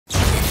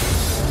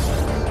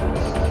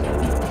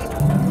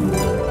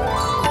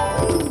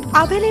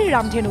Abelir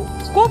Ramdhenu,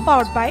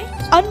 co-powered by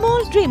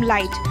Anmol Dream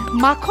Light,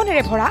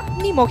 মাখনেৰে ভৰা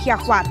নিমখীয়া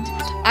সোৱাদ।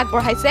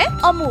 আগবঢ়াইছে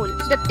Amul,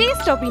 the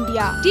taste of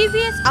India,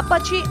 TVS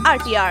Apache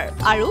RTR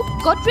আৰু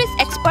Godrej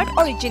Expert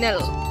Original।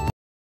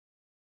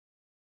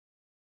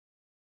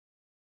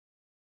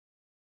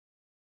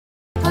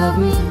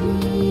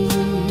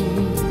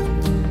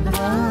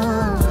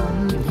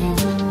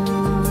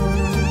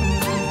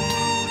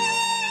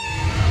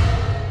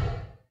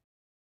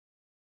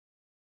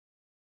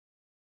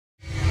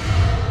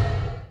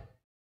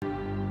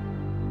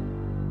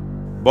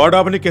 বৰ্ড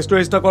আপুনি কেছটো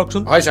ৰেজিষ্টাৰ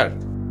কৰকচোন। হয় ছাৰ।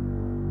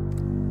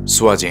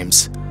 সোৱা জেমছ,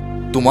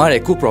 তোমাৰ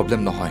একো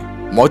প্ৰব্লেম নহয়।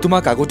 মই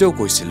তোমাক আগতেও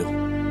কৈছিলোঁ,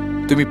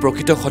 তুমি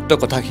প্ৰকৃত সত্য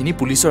কথাখিনি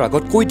পুলিচৰ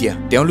আগত কৈ দিয়া,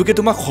 তেওঁলোকে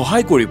তোমাক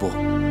সহায় কৰিব।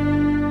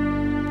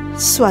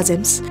 সোৱা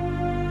জেমছ,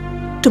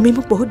 তুমি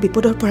মোক বহুত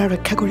বিপদৰ পৰা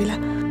ৰক্ষা কৰিলা,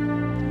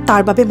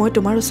 তাৰ বাবে মই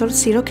তোমাৰ ওচৰত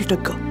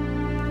চিৰকৃতজ্ঞ।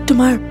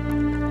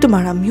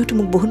 তোমাৰ আমিওতো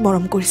মোক বহুত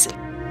মৰম কৰিছিল,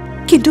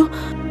 কিন্তু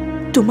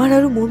তোমাৰ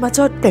আৰু মোৰ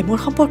মাজত প্ৰেমৰ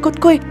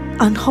সম্পৰ্কতকৈ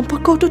আন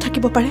সম্পৰ্কওতো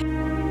থাকিব পাৰে।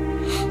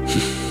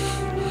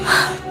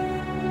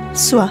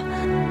 চোৱা,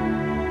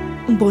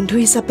 বন্ধু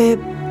হিচাপে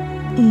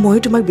ময়ো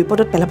তোমাক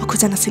বিপদত পেলাব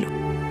খোজা নাছিলো।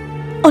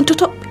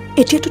 অন্তত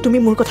এতিয়াতো তুমি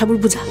মোৰ কথাবোৰ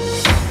বুজা।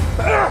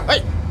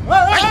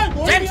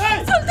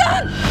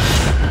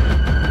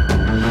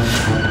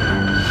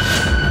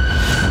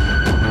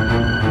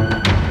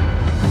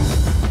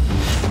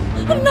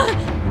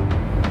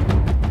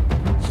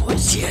 মই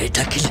জীয়াই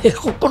থাকিলে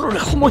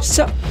সকলোৰে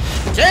সমস্যা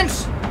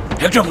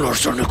একদম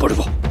লৰচৰ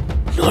নকৰিব,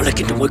 নহ'লে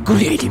কিন্তু মই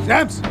গুলিয়াই দিম।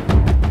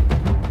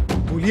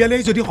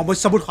 গুলিয়ালেই যদি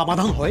সমস্যাবোৰ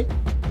সমাধান হয়,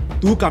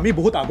 তোক আমি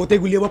বহুত আগতে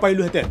গুলিয়াব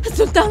পাৰিলোহেঁতেন।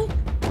 সুলতান,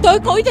 তই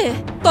কৈ দে,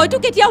 তইতো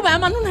কেতিয়াও বেয়া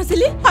মানুহ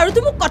নাছিলি আৰু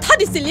তুই মোক কথা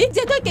দিছিলি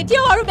যে তই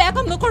কেতিয়াও আৰু বেয়া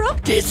কাম নকৰ।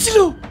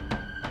 দিছিলো,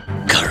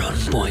 কাৰণ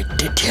মই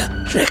তেতিয়া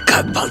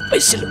ৰেখাক ভাল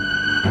পাইছিলো।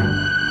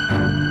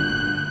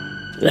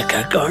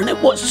 ৰেখাৰ কাৰণে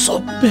মই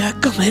চব বেয়া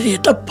কাম এৰি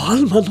এটা ভাল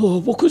মানুহ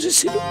হ'ব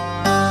খুজিছিলো,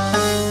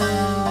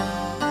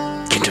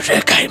 কিন্তু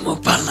ৰেখাই মোক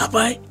ভাল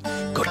নাপায়,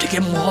 গতিকে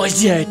মই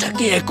জীয়াই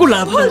থাকি একো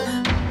লাভ নাই।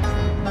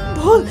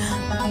 ভুল,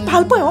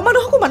 ভাল পাই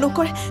অমানুহকো মানুহ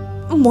কৰে।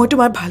 মই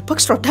তোমাৰ ভাল পোৱাক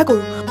শ্ৰদ্ধা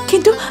কৰোঁ,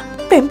 কিন্তু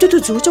প্ৰেমটোতো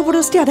জোৰ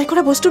জবৰদস্তি আদায়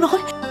কৰা বস্তু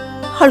নহয়।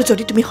 আৰু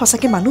যদি তুমি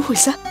সঁচাকৈ মানুহ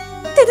হৈছা,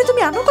 তেন্তে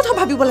তুমি আনৰ কথা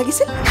ভাবিব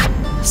লাগিছিল।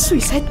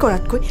 ছুইচাইড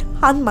কৰাতকৈ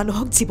আন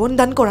মানুহক জীৱন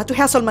দান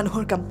কৰাটোহে আচল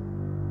মানুহৰ কাম।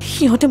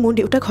 সিহঁতে মোৰ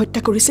দেউতাক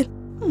হত্যা কৰিছিল,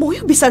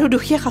 ময়ো বিচাৰোঁ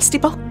দোষীয়ে শাস্তি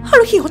পাওঁ।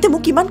 আৰু সিহঁতে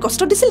মোক কিমান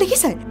কষ্ট দিছিল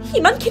দেখিছাই,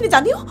 ইমানখিনি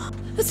জানিও।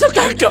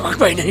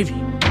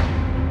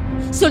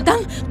 সুলতান,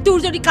 তোৰ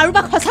যদি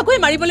কাৰোবাক সঁচাকৈ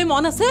মাৰিবলৈ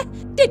মন আছে,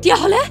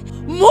 তেতিয়াহ'লে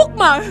মোক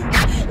মাৰ,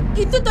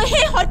 কিন্তু তই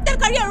সেই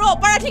হত্যাকাৰী আৰু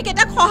অপৰাধীক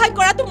এটাক সহায়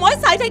কৰাটো মই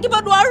চাই থাকিব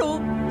নোৱাৰো।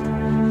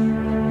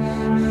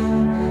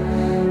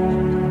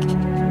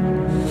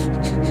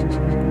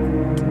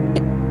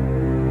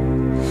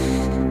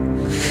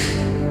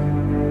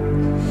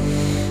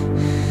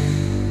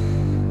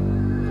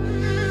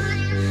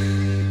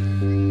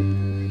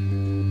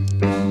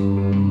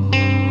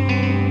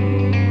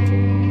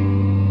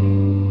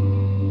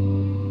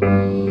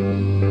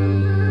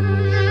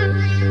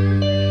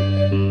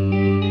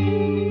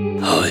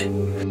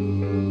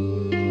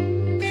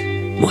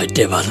 মই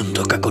দেৱানন্দ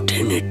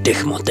কাকতিৰ নিৰ্দেশ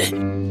মতে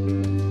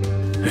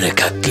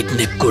ৰেখাক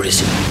কিডনেপ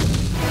কৰিছিলো।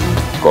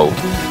 কওঁ,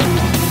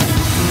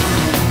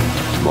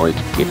 মই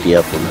কেতিয়া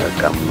আপোনাৰ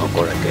কাম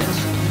নকৰাকে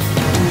আছো।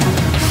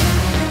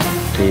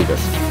 ঠিক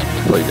আছে,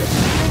 হৈ যাব।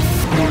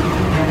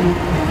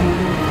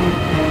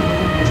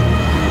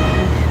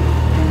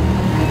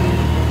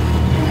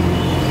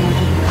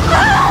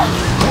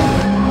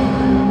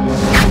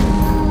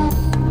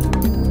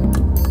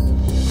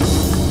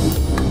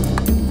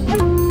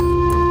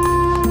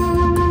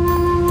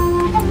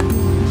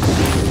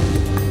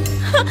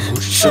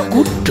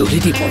 চকুত তুলি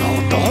দিব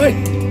তই,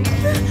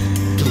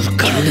 তোৰ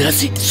কাৰণে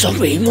আজি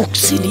চবেই মোক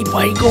চিনি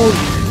পাই গ'ল।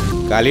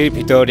 কালিৰ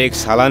ভিতৰত এক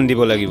চালান দিব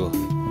লাগিব,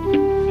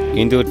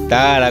 কিন্তু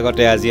তাৰ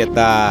আগতে আজি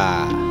এটা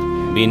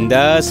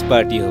বিন্দাছ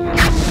পাৰ্টি হ'ব।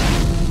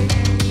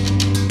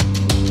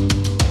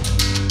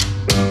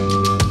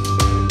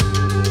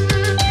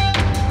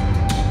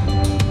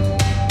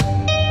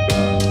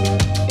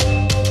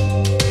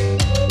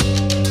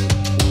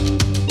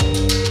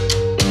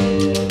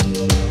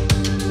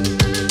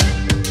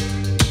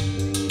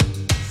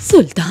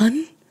 সুলতান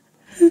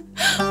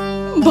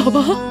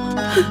বাবা,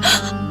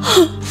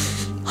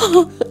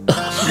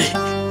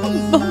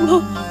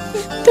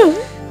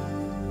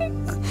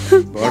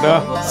 বৰ্ডা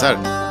ছাৰ,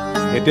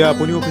 এতিয়া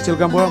আপুনি অফিচিয়েল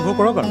কামবোৰ আৰম্ভ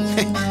কৰক আৰু।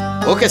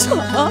 Okay sir.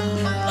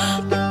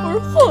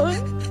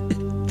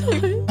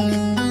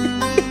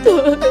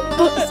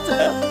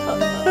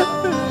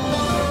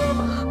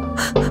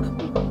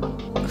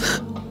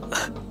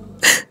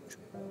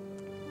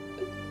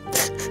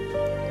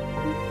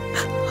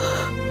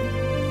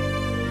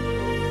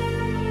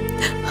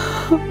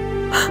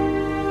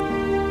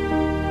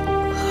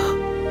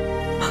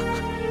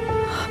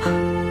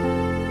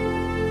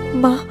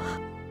 মা,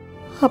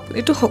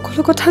 আপুনিতো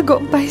সকলো কথা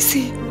গম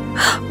পাইছে।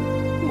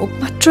 মোক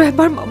মাত্ৰ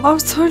এবাৰ মামাৰ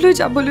ওচৰলৈ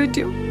যাবলৈ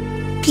দিয়ক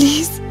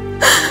প্লিজ।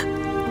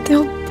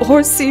 তেওঁ বৰ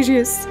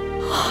চিৰিয়াছ।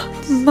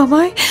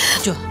 মামাই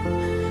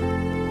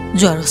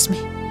যোৱা ৰশ্মি,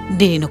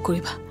 দেৰি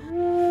নকৰিবা।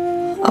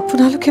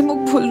 আপোনালোকে মোক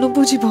ভুল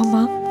নুবুজিব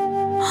মা।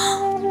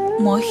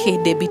 মই সেই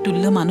দেৱী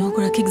তুল্য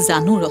মানুহগৰাকীক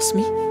জানো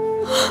ৰশ্মি।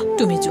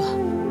 তুমি যোৱা।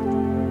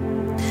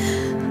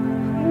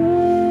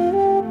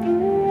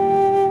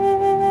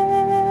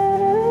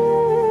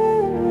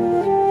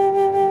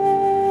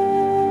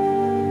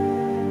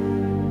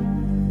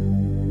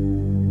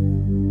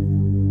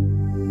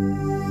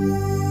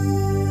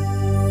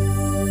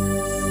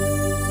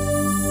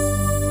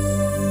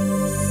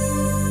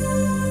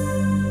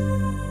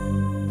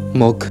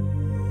 মোক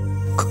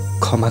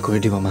ক্ষমা কৰি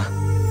দিব মা।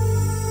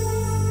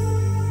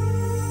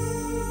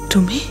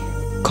 তুমি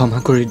ক্ষমা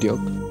কৰি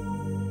দিয়ক,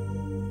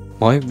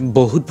 মই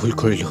বহুত ভুল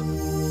কৰিলোঁ।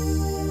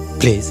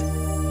 প্লিজ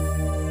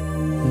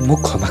মোক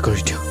ক্ষমা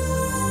কৰি দিয়ক।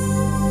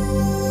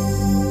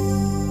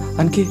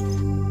 আনকি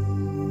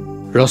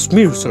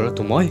ৰশ্মিৰ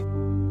ওচৰতো মই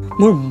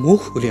মোৰ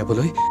মুখ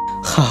উলিয়াবলৈ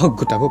সাহস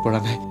গোটাব পৰা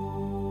নাই।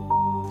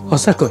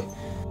 সঁচাকৈ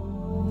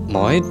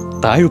মই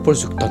তাইৰ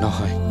উপযুক্ত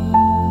নহয়।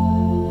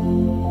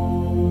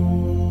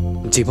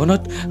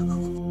 জীৱনত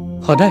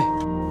সদায়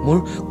মোৰ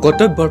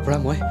কৰ্তব্যৰ পৰা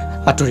মই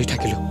আঁতৰি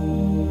থাকিলোঁ।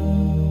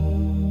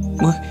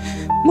 মই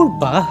মোৰ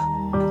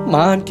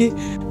মা আনকি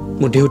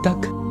মোৰ দেউতাক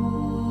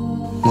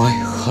মই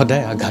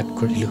সদায় আঘাত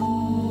কৰিলোঁ।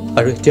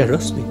 আৰু এতিয়া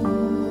ৰশ্মি,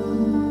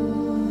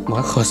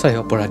 মই সঁচাই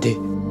অপৰাধী।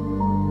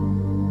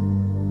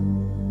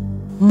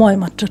 মই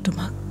মাত্ৰ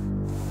তোমাক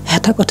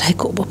এটা কথাই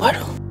ক'ব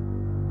পাৰোঁ,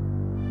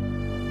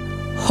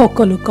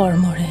 সকলো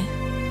কৰ্মৰে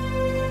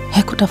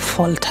একোটা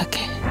ফল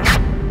থাকে।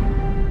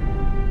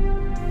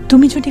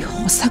 তুমি যদি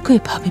সঁচাকৈ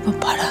ভাবিব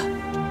পাৰা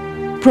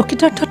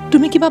প্ৰকৃতাৰ্থত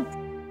তুমি কিবা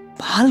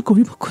ভাল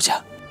কৰিব খোজা,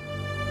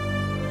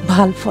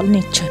 ভাল ফল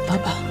নিশ্চয়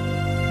পাবা।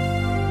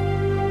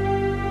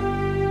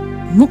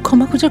 মোক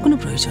ক্ষমা খোজাৰ কোনো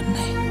প্ৰয়োজন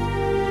নাই।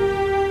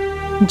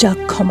 যাক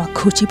ক্ষমা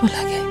খুজিব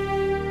লাগে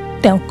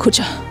তেওঁক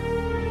খোজা।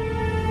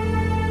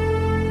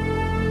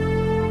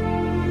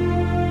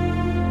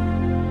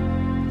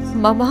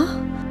 মামা,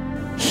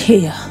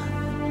 সেয়া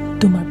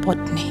তোমাৰ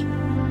পত্নী।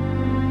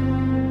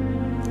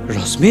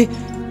 ৰশ্মি,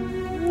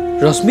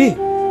 ৰশ্মি,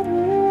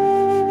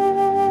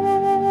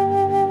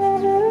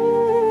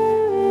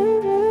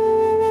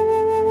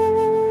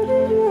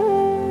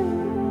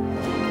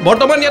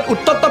 বৰ্তমান ইয়াত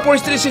উত্তপ্ত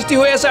পৰিস্থিতিৰ সৃষ্টি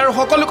হৈ আছে আৰু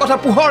সকলো কথা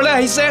পোহৰলৈ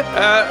আহিছে।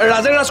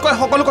 ৰাজেন ৰাজকোৱাই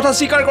সকলো কথা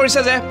স্বীকাৰ কৰিছে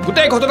যে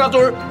গোটেই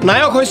ঘটনাটোৰ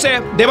নায়ক হৈছে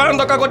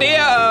দেৱানন্দ কাকতি।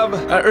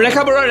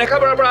 ৰেখা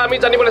বৰুৱাৰ পৰা আমি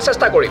জানিবলৈ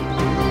চেষ্টা কৰিম।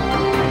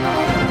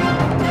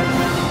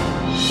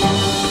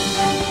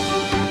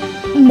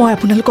 মই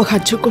আপোনালোকক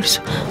হাত যোগ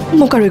কৰিছোঁ,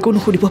 মোক আৰু একো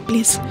নুসুধিব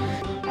প্লিজ।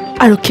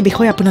 আৰক্ষী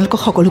বিষয়ে আপোনালোকক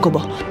সকলো ক'ব।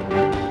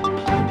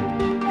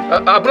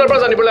 আপোনাৰ পৰা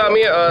জানিবলৈ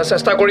আমি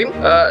চেষ্টা কৰিম।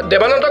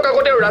 দেৱানন্দ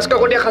কাকতি আৰু ৰাজ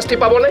কাকতিয়ে শাস্তি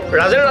পাবনে?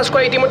 ৰাজেন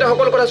ৰাজকোৱাই ইতিমধ্যে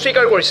সকলো কথা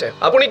স্বীকাৰ কৰিছে,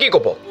 আপুনি কি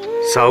ক'ব?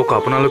 চাওক,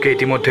 আপোনালোকে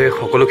ইতিমধ্যে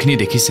সকলোখিনি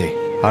দেখিছে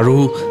আৰু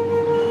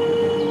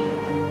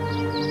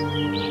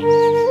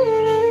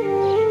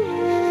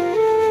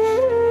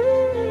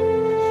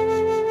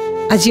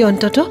আজি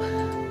অন্তত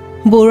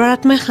বৰুৱাৰ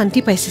আত্মাই শান্তি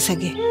পাইছে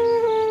চাগে।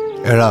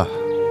 এৰা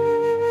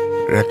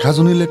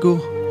ৰেখাজনীলৈকো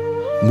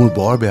মোৰ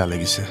বৰ বেয়া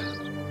লাগিছে।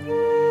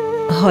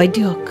 হয়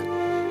দিয়ক,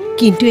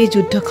 কিন্তু এই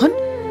যুদ্ধখন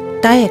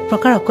তাই এক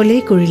প্ৰকাৰ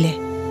অকলেই কৰিলে।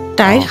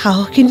 তাইৰ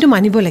সাহস কিন্তু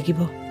মানিব লাগিব।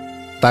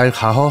 তাইৰ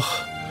সাহস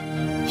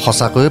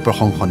সঁচাকৈয়ে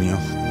প্ৰশংসনীয়,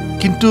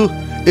 কিন্তু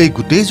এই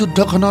গোটেই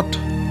যুদ্ধখনত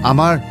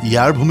আমাৰ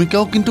ইয়াৰ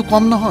ভূমিকাও কিন্তু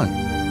কম নহয়।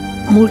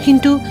 মোৰ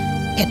কিন্তু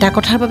এটা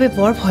কথাৰ বাবে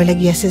বৰ ভয়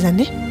লাগি আছে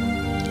জানে।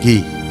 কি?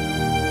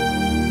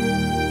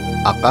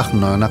 আকাশ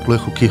নয়নাক লৈ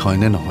সুখী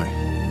হয়নে নহয়?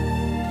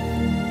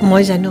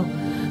 মই জানো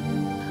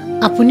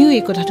আপুনিও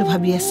এই কথাটো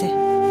ভাবি আছে।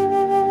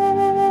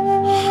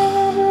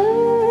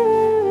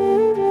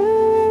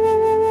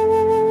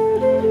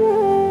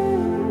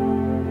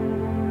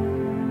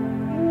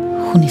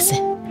 শুনিছে,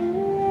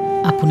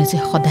 আপুনি যে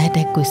সদায়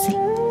তাইক কৈছিল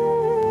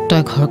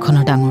তই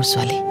ঘৰখনৰ ডাঙৰ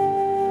ছোৱালী,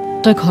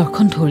 তই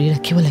ঘৰখন ধৰি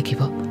ৰাখিব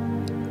লাগিব।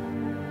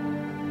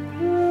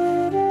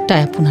 তাই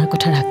আপোনাৰ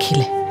কথা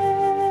ৰাখিলে,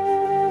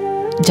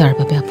 যাৰ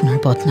বাবে আপোনাৰ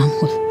বদনাম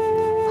হ'ল।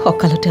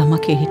 সকালতে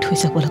আমাক এৰি থৈ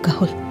যাব লগা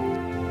হ'ল।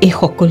 এই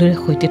সকলোৰে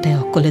সৈতে তাই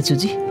অকলে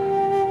যুঁজি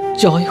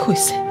জয়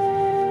হৈছে,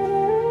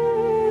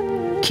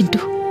 কিন্তু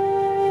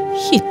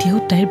এতিয়াও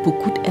তাইৰ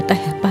বুকুত এটা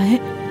হেঁপাহে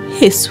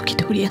হেঁচুকি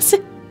ধৰি আছে।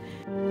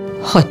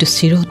 হয়তো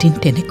চিৰদিন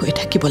তেনেকৈ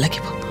থাকিব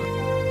লাগিব।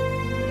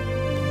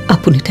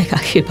 আপুনি তাইক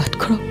আশীৰ্বাদ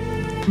কৰক,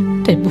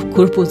 তাইৰ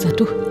বুকুৰ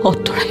বোজাটো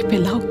আঁতৰাই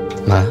পেলাওক।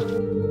 মা,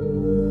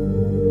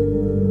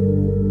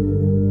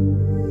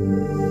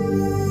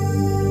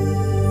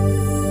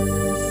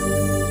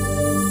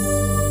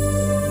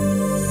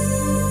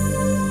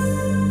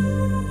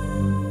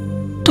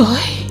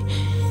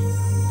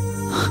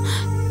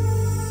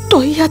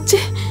 তই ইয়াত যে,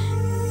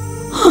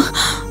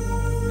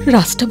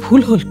 ৰাস্তা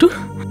ভুল হ'ল তোৰ?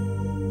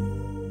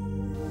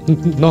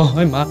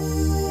 নহয় মা,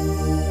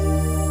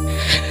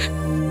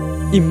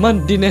 ইমান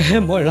দিনেহে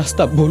মই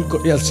ৰাস্তা ভুল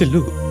কৰি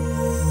আছিলোঁ।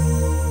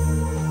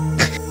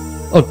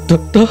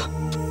 অন্ততঃ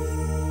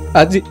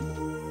আজি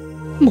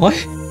মই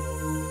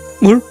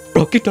মোৰ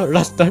প্ৰকৃত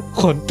ৰাস্তাৰ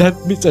সন্ধান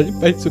বিচাৰি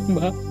পাইছোঁ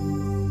মা।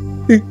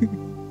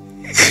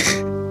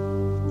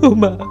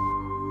 মা,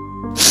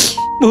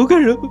 মোক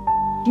আৰু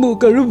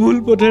মোক আৰু ভুল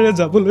পথেৰে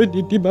যাবলৈ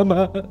নিদিবা মা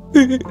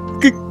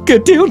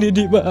কেতিয়াও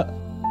নিদিবা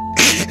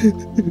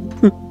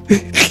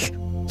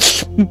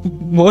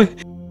মই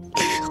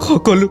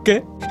সকলোকে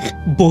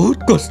বহুত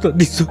কষ্ট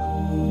দিছো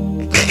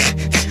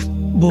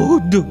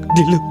বহুত দুখ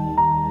দিলো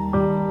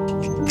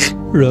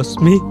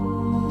ৰশ্মি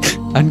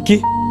আনকি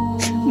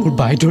মোৰ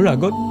বাইদেউৰ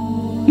আগত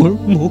মোৰ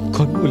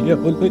মুখখন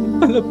উলিয়াবলৈ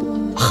অলপ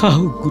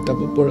সাহস গোটাব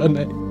পৰা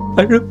নাই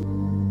আৰু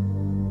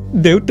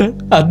দেউতাৰ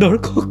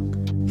আদৰ্শক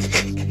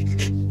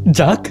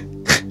যাক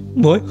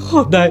মই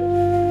সদায়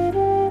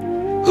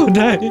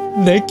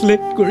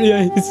নেগলেক্ট কৰি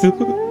আহিছো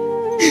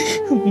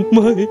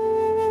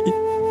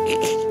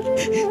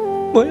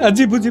মই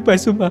আজি বুজি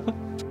পাইছো মা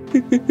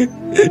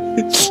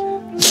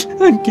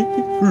আনকি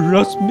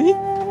ৰশ্মি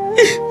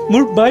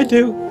মোৰ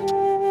বাইদেউৰ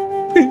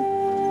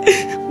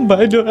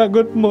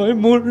আগত মই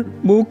মোৰ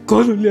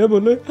মুখখন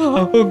উলিয়াবলৈ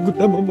সাহস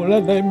গোটাব পৰা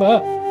নাই মা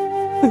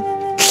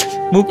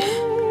মোক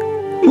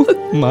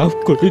মাফ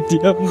কৰি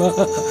দিয়া মা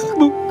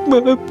মোক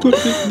মাফ কৰি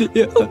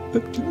দিয়া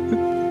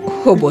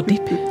হ'ব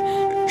দীপ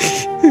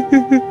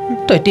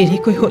তই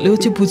দেৰিকৈ হ'লেও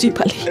যে বুজি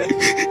পালি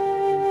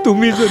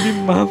তুমি যদি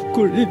মাফ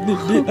কৰি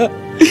নিদিয়া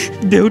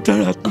দেউতাৰ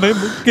আত্মাই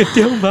মোক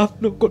কেতিয়াও মাফ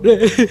নকৰে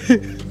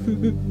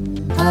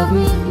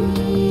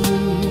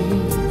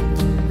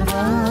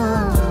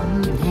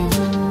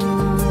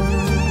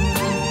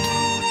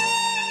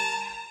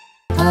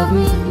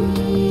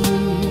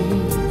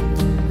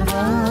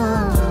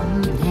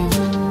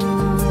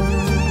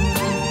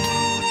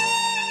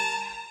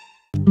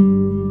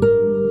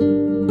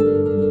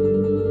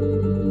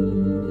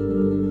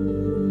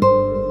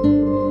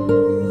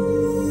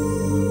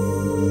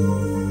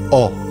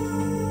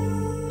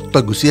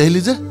তই গুচি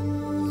আহিলি যে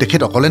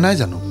তেখেত অকলে নাই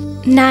জানো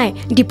নাই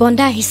দীপন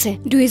দা আহিছে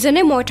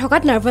দুইজনে মই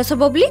থকাত নাৰ্ভাছ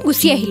হ'ব বুলি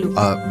গুচি আহিলো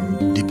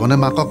দীপনে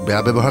মাকক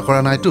বেয়া ব্যৱহাৰ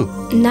কৰা নাইতো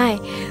নাই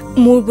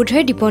মোৰ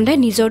বোধহয় দীপন দাই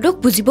নিজৰ দুখ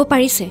বুজিব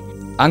পাৰিছে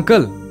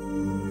আংকল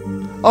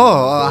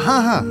হা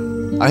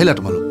আহিলা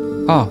তোমালোক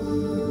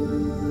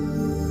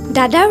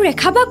দাদা আৰু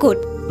ৰেখা বা ক'ত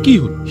কি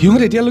হ'ল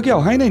সিহঁত এতিয়ালৈকে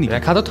অহাই নাই নেকি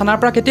ৰেখাটো থানাৰ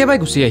পৰা কেতিয়াবাই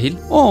গুচি আহিল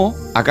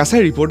আকাশে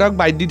ৰিপৰ্টাৰক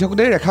বাইট দি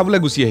থাকোঁতে ৰেখা বোলে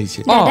গুচি আহিছে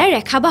দাদাই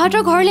ৰেখা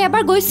বাহঁতৰ ঘৰলৈ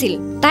এবাৰ গৈছিল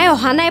তাই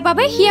অহা নাই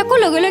বাবে সি আকৌ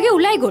লগে লগে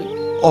ওলাই গ'ল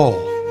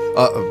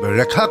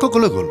ৰেখা আকৌ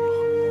ক'লৈ গ'ল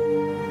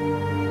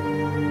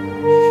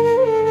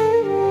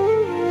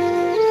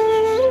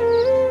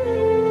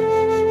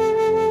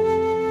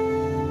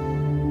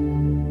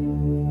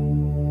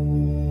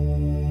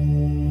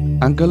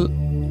আংকল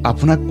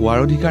আপোনাক কোৱাৰ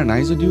অধিকাৰ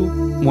নাই যদিও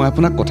মই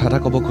আপোনাক কথা এটা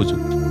ক'ব খোজো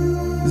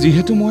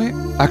যিহেতু মই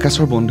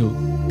আকাশৰ বন্ধু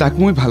তাক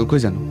মই ভালকৈ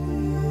জানো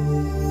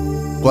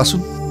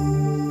কোৱাচোন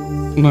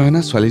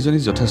নয়না ছোৱালীজনী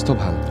যথেষ্ট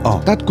ভাল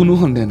তাত কোনো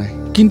সন্দেহ নাই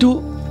কিন্তু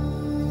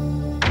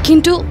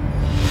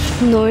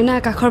নয়না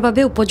আকাশৰ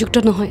বাবে উপযুক্ত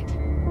নহয়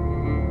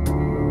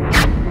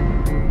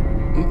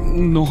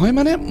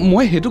মানে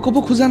মই সেইটো ক'ব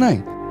খোজা নাই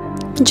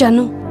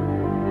জানো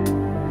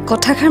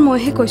কথাষাৰ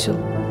মইহে কৈছো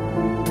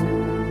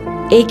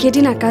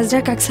এইকেইদিন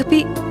আকাশদাৰ কাষ চাপি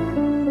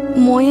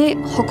ময়ে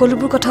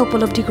সকলোবোৰ কথা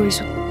উপলব্ধি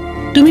কৰিছো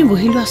তুমি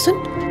বহি লোৱাচোন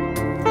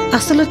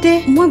আচলতে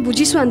মই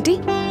বুজিছো আণ্টি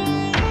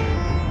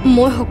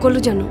মই সকলো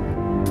জানো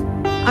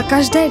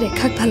আকাশদাই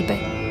ৰেখাক ভাল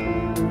পায়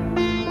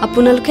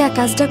আপোনালোকে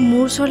আকাশদাক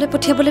মোৰ ওচৰলৈ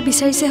পঠিয়াবলৈ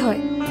বিচাৰিছে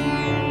হয়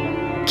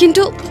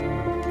কিন্তু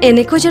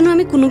এনেকৈ জানো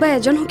আমি কোনোবা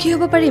এজন সুখী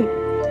হ'ব পাৰিম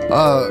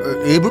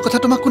এইবোৰ কথা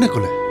তোমাক কোনে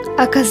ক'লে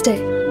আকাশদাই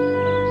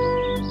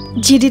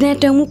যিদিনাই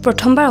তেওঁ মোক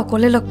প্ৰথমবাৰ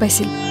অকলে লগ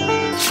পাইছিল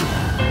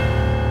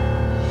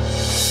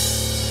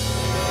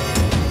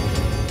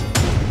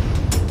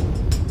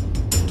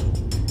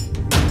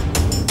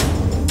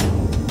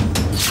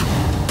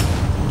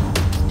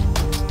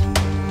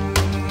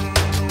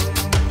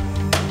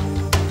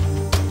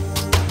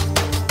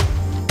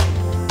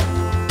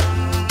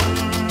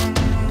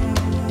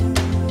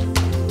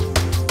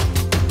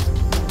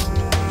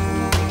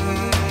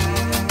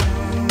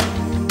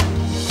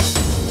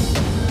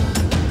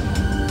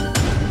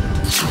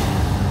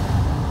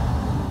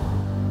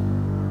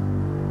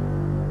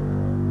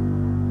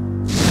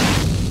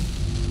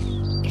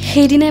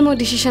সেইদিনাই মই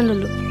ডিচিশ্যন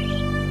ল'লোঁ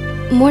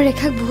মই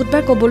ৰেখাক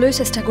বহুতবাৰ ক'বলৈ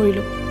চেষ্টা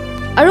কৰিলোঁ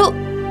আৰু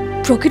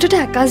প্ৰকৃততে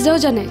আকাশদাও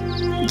জানে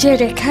যে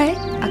ৰেখাই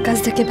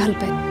আকাশদাকে ভাল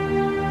পায়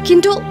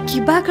কিন্তু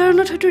কিবা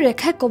কাৰণত হয়তো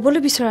ৰেখাই ক'বলৈ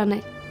বিচৰা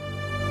নাই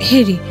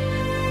হেৰি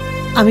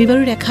আমি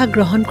বাৰু ৰেখা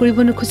গ্ৰহণ কৰিব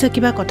নোখোজা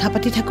কিবা কথা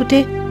পাতি থাকোঁতে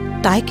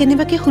তাই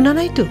কেনেবাকে শুনা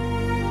নাইতো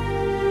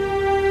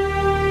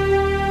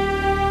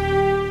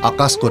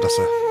আকাশ ক'ত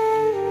আছে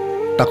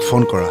তাক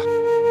ফোন কৰা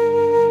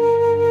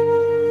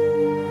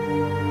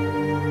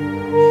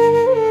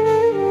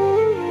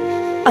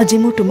আজি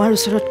মোৰ তোমাৰ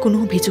ওচৰত কোনো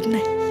অভিযোগ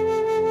নাই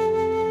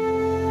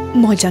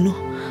মই জানো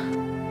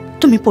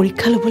তুমি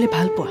পৰীক্ষা ল'বলৈ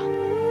ভাল পোৱা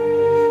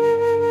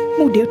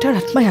মোৰ দেউতাৰ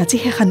আত্মাই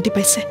আজিহে শান্তি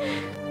পাইছে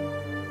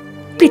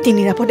প্ৰীতি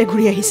নিৰাপদে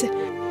ঘূৰি আহিছে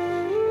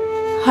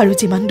আৰু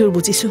যিমান দূৰ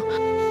বুজিছো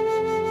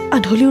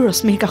আধলিও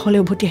ৰশ্মিৰ কাষলৈ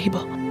উভতি আহিব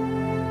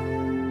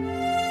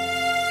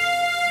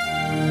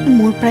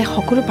মোৰ প্ৰায়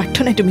সকলো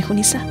প্ৰাৰ্থনাই তুমি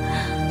শুনিছা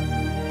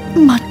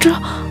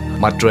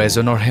মাত্ৰ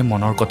এজনৰহে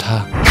মনৰ কথা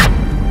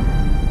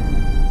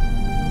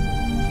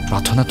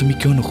প্ৰাৰ্থনা তুমি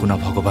কিয় নুশুনা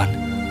ভগৱান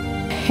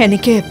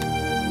এনেকে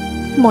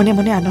মনে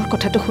মনে আনৰ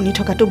কথাটো শুনি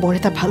থকাটো বৰ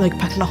এটা ভাল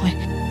অভ্যাস নহয়।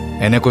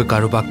 এনেকৈ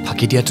কাৰোবাক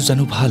ফাঁকি দিয়াটো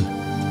জানো ভাল?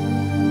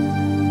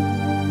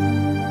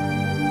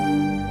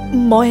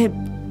 মই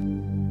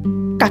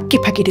কাককে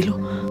ফাঁকি দিলোঁ?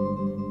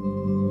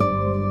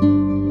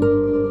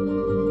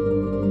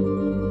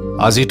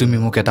 আজি তুমি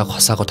মোক এটা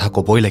সঁচা কথা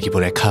ক'বই লাগিব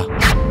ৰেখা।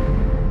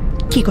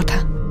 কি কথা?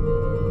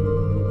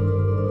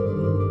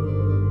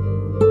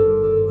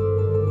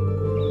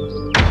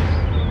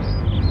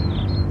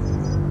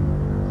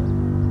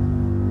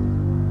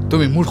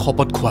 তুমি মোৰ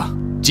শপত খোৱা,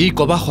 যি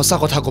কবা সঁচা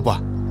কথা কবা,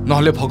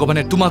 নহলে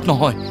ভগৱানে তোমাক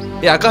নহয়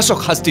এই আকাশক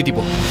শাস্তি দিব।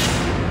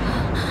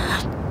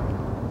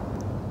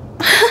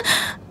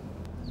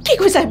 কি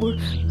কৈছা এইবোৰ?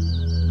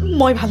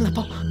 মই ভাল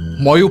নাপাওঁ।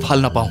 ময়ো ভাল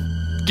নাপাওঁ,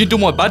 কিন্তু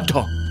মই বাধ্য।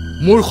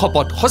 মোৰ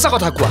শপত, সঁচা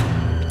কথা কোৱা।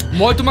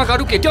 মই তোমাক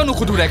আৰু কেতিয়াও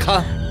নুসুধো ৰেখা।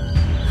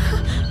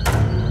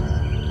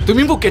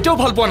 তুমি মোক কেতিয়াও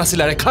ভাল পোৱা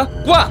নাছিলা ৰেখা,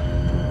 কোৱা।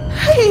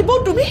 এইবোৰ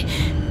তুমি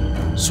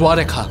চোৱা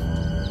ৰেখা,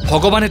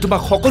 ভগৱানে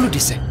তোমাক সকলো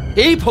দিছে,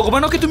 এই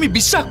ভগৱানকে তুমি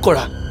বিশ্বাস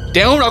কৰা।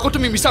 তেওঁৰ আগত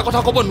তুমি মিছা কথা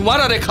ক'ব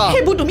নোৱাৰা ৰেখা।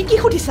 এইবোৰ তুমি কি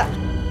সুধিছা?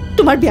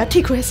 তোমাৰ বিয়া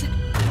ঠিক হৈ আছে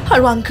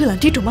আৰু আংকল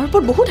আণ্টি তোমাৰ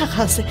ওপৰত বহুত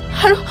আশা আছে।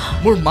 আৰু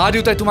মোৰ মা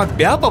দেউতাই তোমাক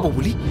বেয়া পাব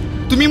বুলি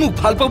তুমি মোক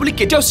ভাল পোৱা বুলি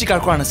কেতিয়াও স্বীকাৰ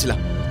কৰা নাছিলা।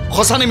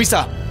 সঁচা নে মিছা?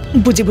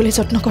 বুজিবলৈ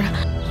যত্ন কৰা।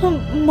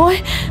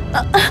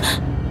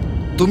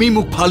 তুমি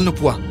মোক ভাল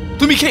নোপোৱা,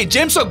 তুমি সেই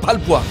জেমছক ভাল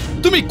পোৱা।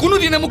 তুমি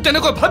কোনোদিনে মোক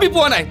তেনেকৈ ভাবি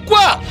পোৱা নাই,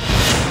 কোৱা।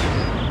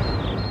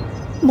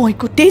 মই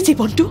গোটেই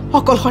জীৱনটো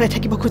অকলশৰে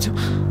থাকিব খোজো।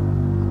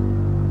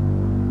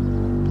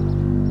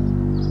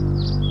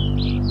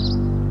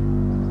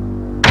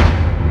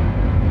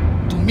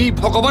 তুমি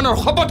ভগৱানৰ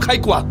শপত খাই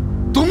কোৱা,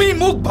 তুমি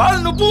মোক ভাল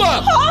নোপোৱা।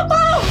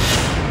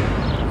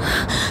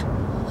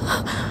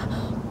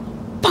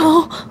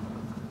 পাওঁ।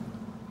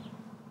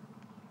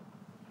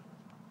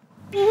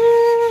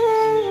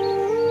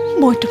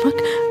 মই তোমাক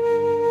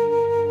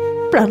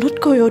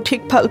প্ৰাণতকৈ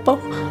অধিক ভাল পাওঁ,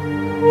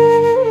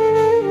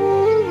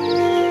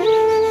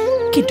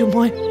 কিন্তু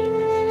মই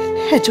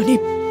এজনী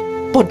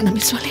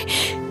বদনামী ছোৱালী।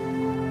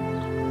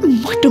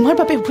 মই তোমাৰ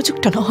বাবে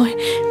উপযুক্ত নহয়।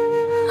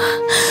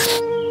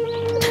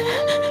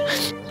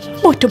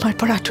 মই তোমাৰ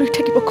পৰা আঁতৰি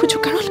থাকিব খোজো,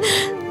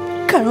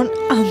 কাৰণ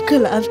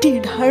আংকল আণ্টিৰ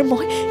ধাৰ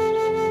মই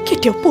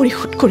কেতিয়াও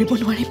পৰিশোধ কৰিব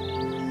নোৱাৰিম,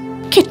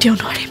 কেতিয়াও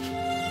নোৱাৰিম।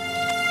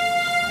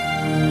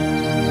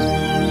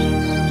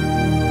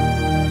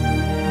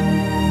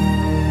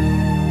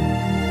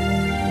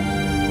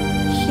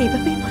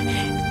 সেইবাবেই মই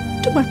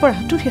তোমাৰ পৰা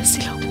আঁতৰি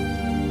আছিলো,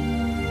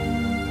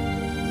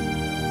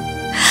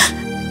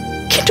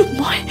 কিন্তু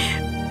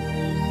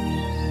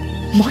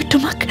মই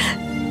তোমাক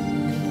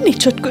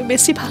নিজতকৈ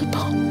বেছি ভাল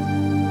পাওঁ।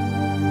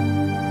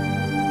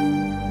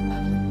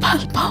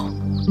 ভাল পাওঁ।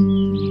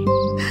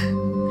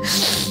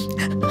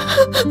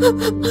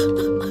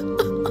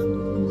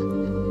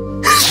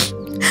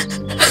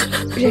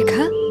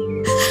 ৰেখা,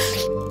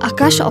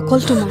 আকাশ অকল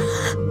তোমাৰ।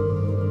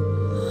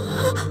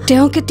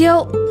 তেওঁ কেতিয়াও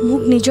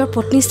মোক নিজৰ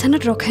পত্নী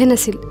স্থানত ৰখাই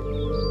নাছিল।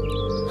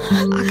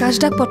 আকাশ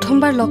দাক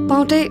প্ৰথমবাৰ লগ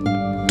পাওঁতে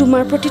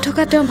তোমাৰ প্ৰতি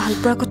থকা তেওঁ ভাল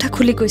পোৱাৰ কথা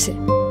খুলি কৈছে,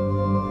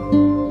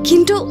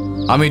 কিন্তু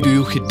আমি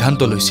দুয়ো সিদ্ধান্ত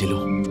লৈছিলো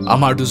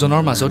আমাৰ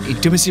দুজনৰ মাজত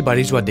ইণ্টিমেচি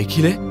বাঢ়ি যোৱা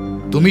দেখিলে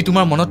তুমি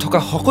তোমাৰ মনত থকা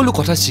সকলো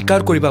কথা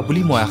স্বীকাৰ কৰিবা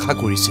বুলি মই আশা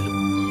কৰিছিলো।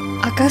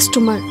 আকাশ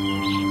তোমাৰ,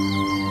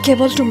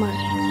 কেৱল তোমাৰ।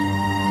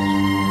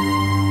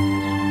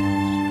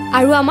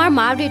 আৰু আমাৰ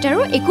মা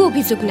দেউতাৰো একো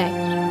অভিযোগ নাই।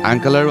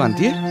 আংকল আৰু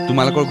আণ্টিয়ে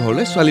তোমালোকৰ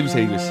ঘৰলৈ ছোৱালী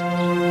বিচাৰি গৈছে।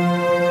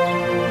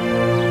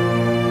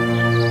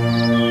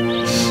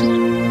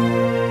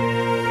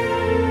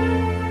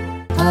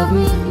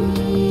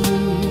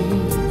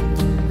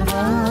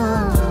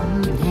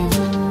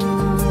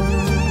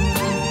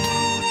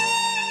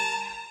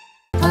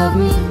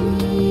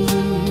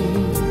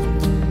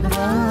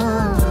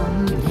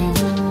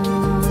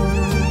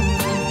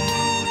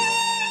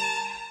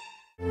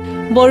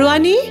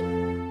 বৰুৱানী,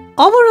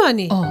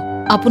 বৰুৱানী।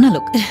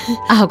 আপোনালোক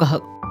আহক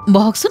আহক,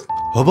 বহকচোন।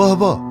 হ'ব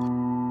হ'ব।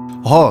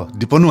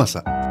 দীপনো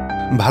আছা?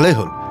 ভালেই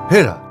হ'ল।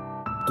 হেৰা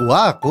কোৱা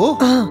আকৌ।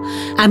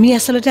 আমি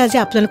আচলতে আজি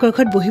আপোনালোকৰ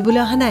ঘৰত বহিবলৈ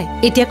অহা নাই।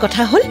 এতিয়া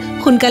কথা হ'ল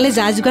সোনকালে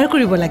যা যোগাৰ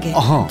কৰিব লাগে।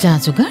 যা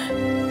যোগাৰ?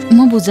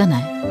 মই বুজা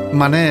নাই।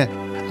 মানে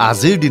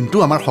আজিৰ দিনটো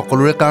আমাৰ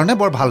সকলোৰে কাৰণে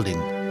বৰ ভাল দিন।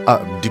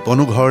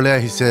 দীপনো ঘৰলৈ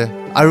আহিছে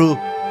আৰু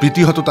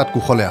প্ৰীতিহঁতো তাত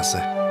কুশলে আছে।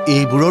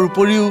 এইবোৰৰ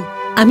উপৰিও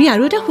আমি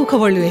আৰু এটা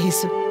সুখবৰ লৈ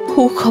আহিছো।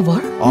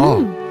 সুখবৰ?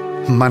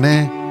 মানে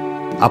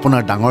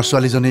আপোনাৰ ডাঙৰ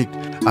ছোৱালীজনীক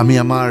আমি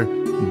আমাৰ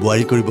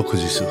বোৱাৰী কৰিব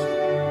খুজিছো।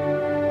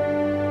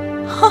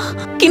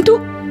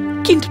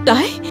 কিন্তু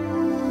তাই?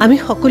 আমি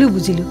সকলো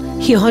বুজিলো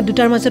সিহঁত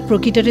দুটাৰ মাজত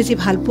প্ৰকৃততে যি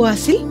ভাল পোৱা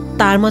আছিল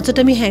তাৰ মাজত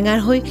আমি হেঙাৰ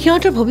হৈ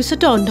সিহঁতৰ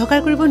ভৱিষ্যতটো অন্ধকাৰ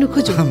কৰিব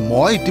নোখোজো।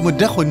 মই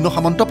ইতিমধ্যে সৈন্য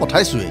সামন্ত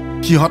পঠাইছোৱে,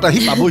 সিহঁত আহি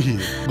পাবহি।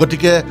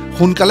 গতিকে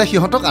সোনকালে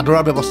সিহঁতক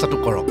আদৰাৰ ব্যৱস্থাটো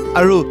কৰক,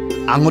 আৰু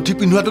আঙুঠি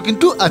পিন্ধোৱাটো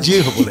কিন্তু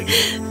আজিয়েই হ'ব লাগিব।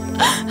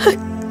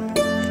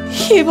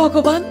 হে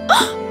ভগৱান,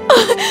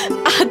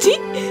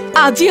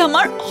 আজি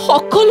আমাৰ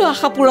সকলো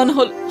আশা পূৰণ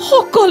হ'ল,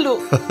 সকলো।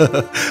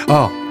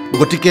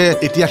 গতিকে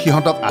এতিয়া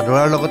সিহঁতক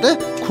আদৰাৰ লগতে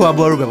খোৱা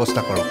বোৱাৰো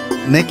ব্যৱস্থা কৰক,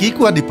 নে কি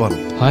কোৱা দীপন?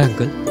 হয়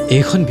আংকল,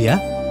 এইখন বিয়া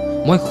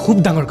মই খুব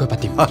ডাঙৰকৈ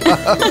পাতিম।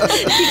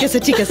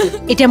 ঠিক আছে।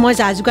 এতিয়া মই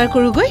যা যোগাৰ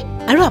কৰোগৈ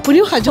আৰু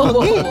আপুনিও সাজু হ'ব।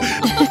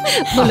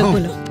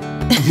 বলক।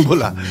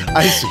 ব'লা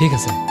আহিছোঁ ঠিক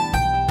আছে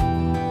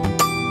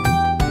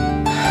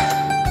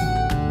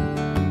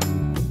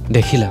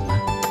দেখিলা মা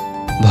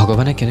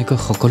ভগৱানে কেনেকৈ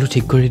সকলো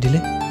ঠিক কৰি দিলে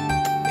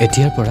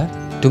এতিয়াৰ পৰা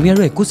তুমি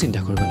আৰু একো চিন্তা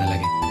কৰিব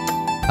নালাগে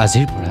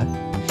আজিৰ পৰা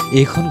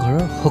এইখন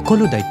ঘৰৰ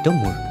সকলো দায়িত্ব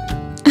মোৰ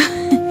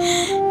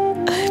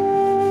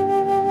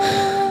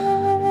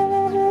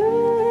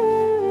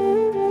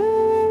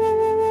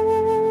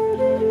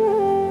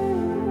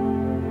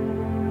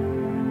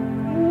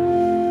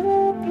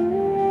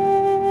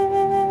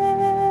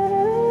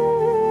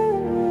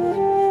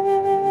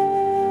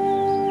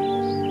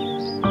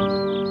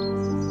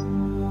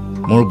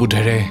মোৰ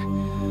বুধেৰে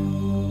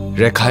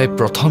ৰেখাই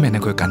প্ৰথম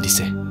এনেকৈ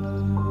কান্দিছে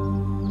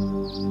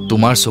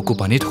তোমাৰ চকু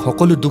পানীত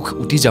সকলো দুখ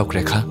উঠি যাওক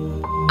ৰেখা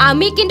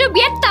আমি কিন্তু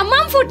বিয়াত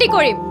তামাম ফূৰ্তি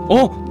কৰিম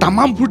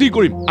তামাম ফূৰ্তি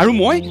কৰিম আৰু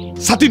মই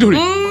ছাতি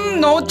ধৰিম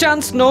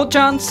ন'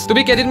 চান্স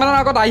তুমি কেইদিনমানৰ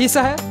আগত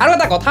আহিছাহে আৰু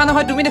এটা কথা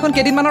নহয় তুমি দেখোন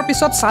কেইদিনমানৰ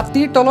পিছত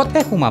ছাতিৰ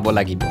তলতহে সোমাব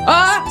লাগিব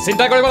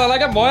চিন্তা কৰিব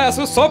নালাগে মই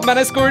আছো চব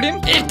মেনেজ কৰি দিম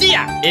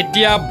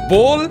এতিয়া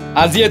বল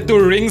আজি এইটো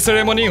ৰিং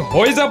চেৰেমনি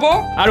হৈ যাব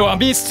আৰু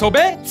আমি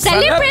চবে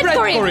চেলিব্ৰেট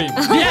কৰিম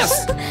ইয়েছ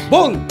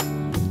বল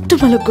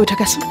তোমালোক গৈ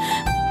থাকাচোন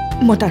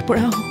মই তাৰ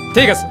পৰা আহোঁ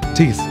ঠিক আছে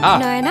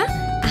নয়না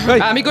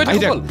আমি গৈ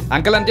থাকোঁ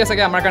আংকেল আণ্টিয়ে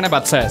চাগে আমাৰ কাৰণে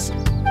বাট চাই আছে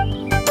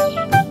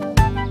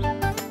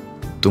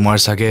তোমাৰ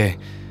চাগে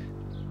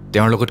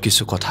তেওঁৰ লগত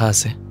কিছু কথা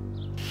আছে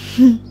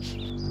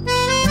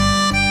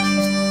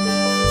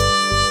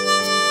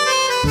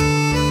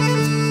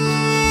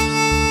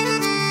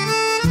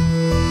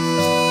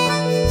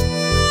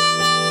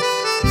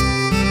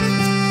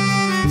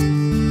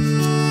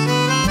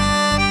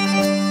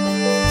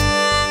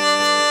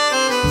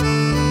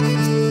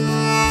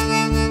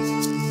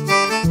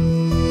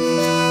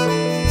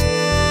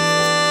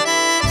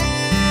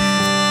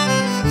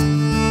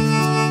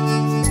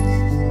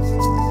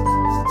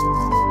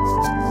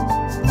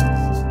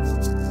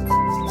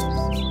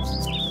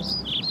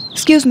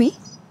এক্সকিউজ মি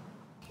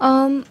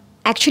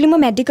একচুৱেলি মই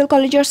মেডিকেল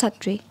কলেজৰ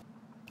ছাত্ৰী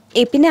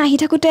এইপিনে আহি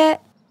থাকোঁতে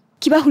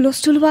কিবা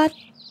হুলস্থুল হোৱাত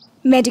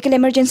মেডিকেল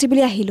এমাৰ্জেঞ্চি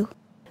বুলি আহিলোঁ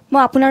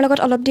মই আপোনাৰ লগত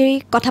অলপ দেৰি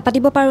কথা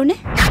পাতিব পাৰোঁনে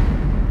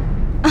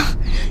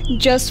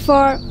জাষ্ট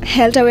ফৰ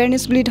হেল্থ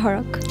এৱেৰনেছ বুলি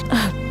ধৰক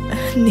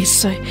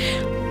নিশ্চয়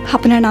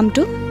আপোনাৰ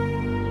নামটো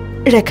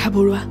ৰেখা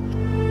বৰুৱা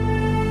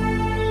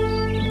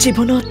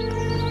জীৱনত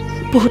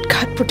বহুত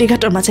ঘাত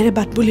প্ৰতিঘাতৰ মাজেৰে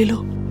বাট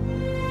বুলিলোঁ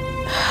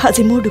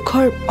আজি মোৰ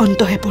দুখৰ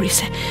অন্তহে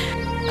পৰিছে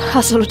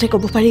আচলতে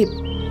ক'ব পাৰি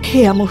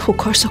সেয়া মোৰ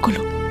সুখৰ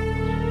চকুলো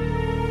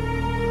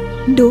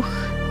দুখ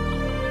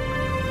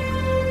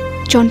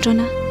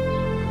যন্ত্ৰণা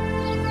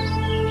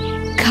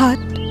ঘাত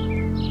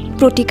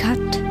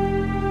প্ৰতিঘাত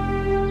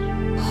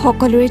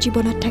সকলোৰে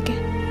জীৱনত থাকে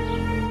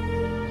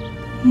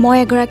মই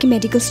এগৰাকী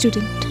মেডিকেল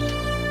ষ্টুডেণ্ট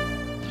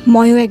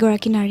ময়ো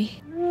এগৰাকী নাৰী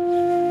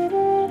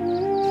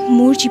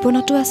মোৰ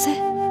জীৱনতো আছে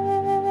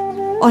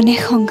অনেক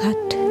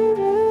সংঘাত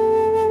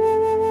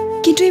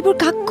কিন্তু এইবোৰ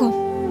কাক ক'ম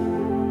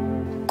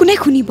কোনে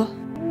শুনিব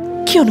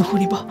কিয়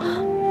নুশুনিব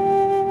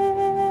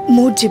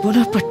মোৰ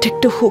জীৱনৰ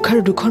প্ৰত্যেকটো সুখ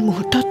আৰু দুখৰ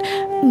মুহূৰ্তত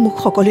মোক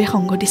সকলোৱে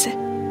সংগ দিছে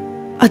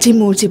আজি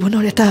মোৰ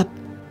জীৱনৰ এটা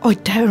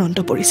অধ্যায়ৰ অন্ত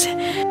পৰিছে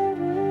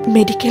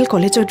মেডিকেল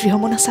কলেজৰ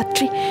দৃঢ়মনা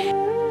ছাত্ৰী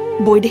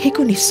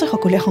বৈদেশিকো নিশ্চয়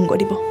সকলোৱে সংগ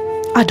দিব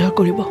আদৰ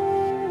কৰিব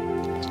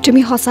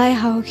তুমি সঁচাই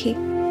সাহসী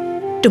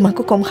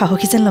তোমাকো কম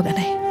সাহসী যেন লগা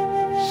নাই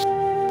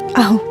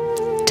আহোঁ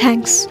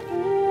থেংকছ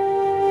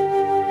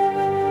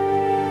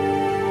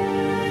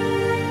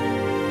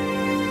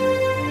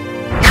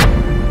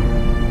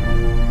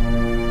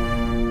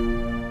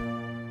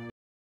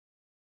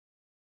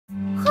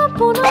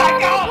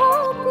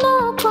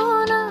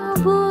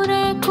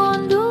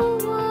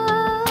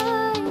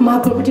माँ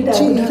प्रॉपर्टी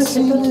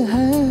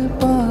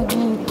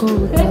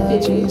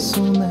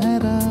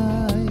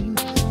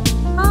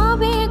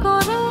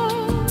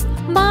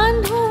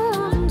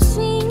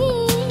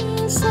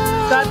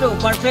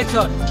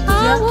perfection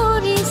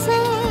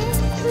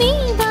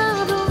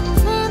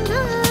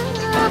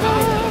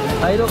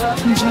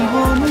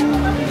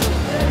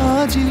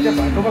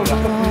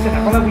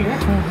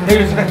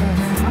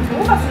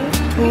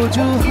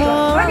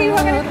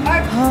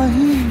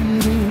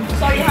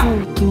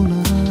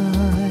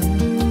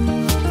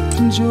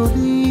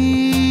যদি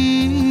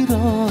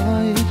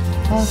রয়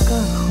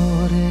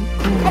আকাশরে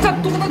আচ্ছা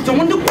তোমরা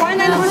জমনটো কয়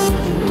নাই নহয়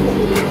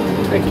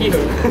কি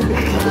হল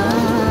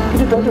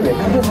কিন্তু তই তো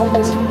ৰেখাটো ভাল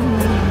পাইছ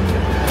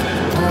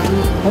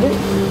আৰে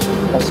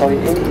সৰি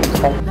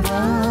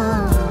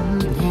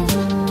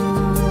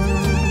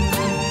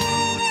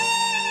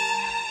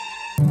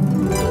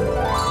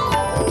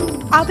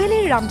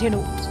Abelir Ramdhenu,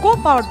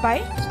 co-powered by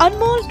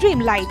Anmol Dream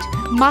Light,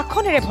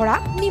 মাখনেৰে ভৰা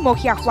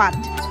নিমখীয়া সোৱাদ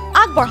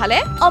আগবঢ়ালে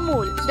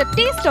অমুল the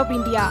taste of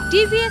India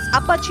TVS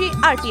Apache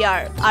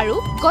RTR আৰু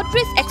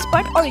Godrej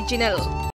Expert Original